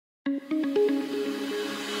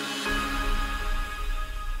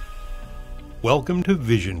Welcome to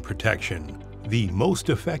vision protection, the most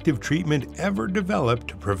effective treatment ever developed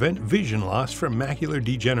to prevent vision loss from macular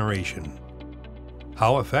degeneration.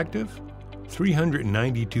 How effective?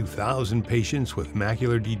 392,000 patients with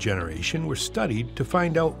macular degeneration were studied to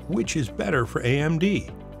find out which is better for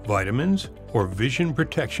AMD, vitamins or vision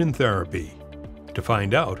protection therapy. To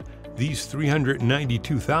find out, these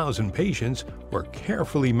 392,000 patients were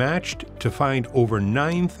carefully matched to find over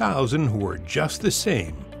 9,000 who were just the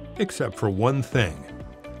same, except for one thing.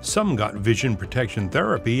 Some got vision protection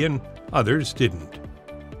therapy and others didn't.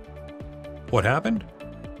 What happened?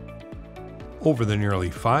 Over the nearly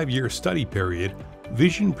 5-year study period,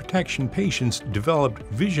 vision protection patients developed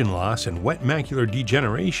vision loss and wet macular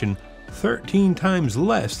degeneration 13 times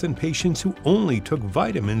less than patients who only took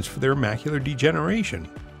vitamins for their macular degeneration.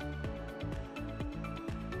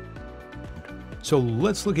 So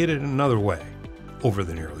let's look at it another way. Over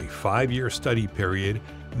the nearly 5-year study period,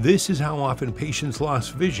 this is how often patients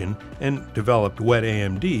lost vision and developed wet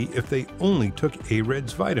AMD if they only took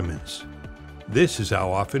AREDS vitamins. This is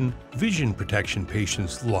how often vision protection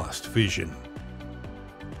patients lost vision.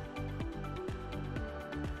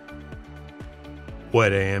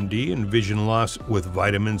 Wet AMD and vision loss with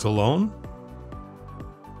vitamins alone.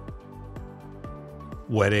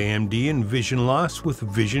 Wet AMD and vision loss with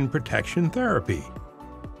vision protection therapy.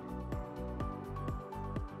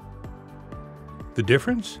 The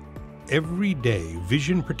difference? Every day,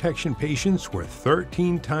 vision protection patients were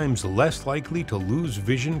 13 times less likely to lose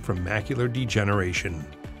vision from macular degeneration.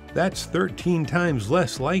 That's 13 times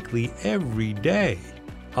less likely every day.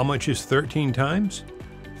 How much is 13 times?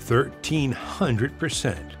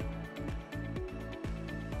 1,300%.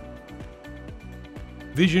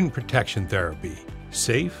 Vision protection therapy.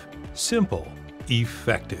 Safe, simple,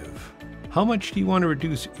 effective. How much do you want to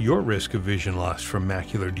reduce your risk of vision loss from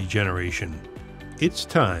macular degeneration? It's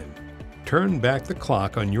time. Turn back the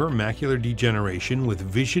clock on your macular degeneration with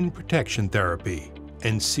vision protection therapy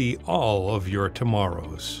and see all of your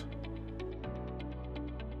tomorrows.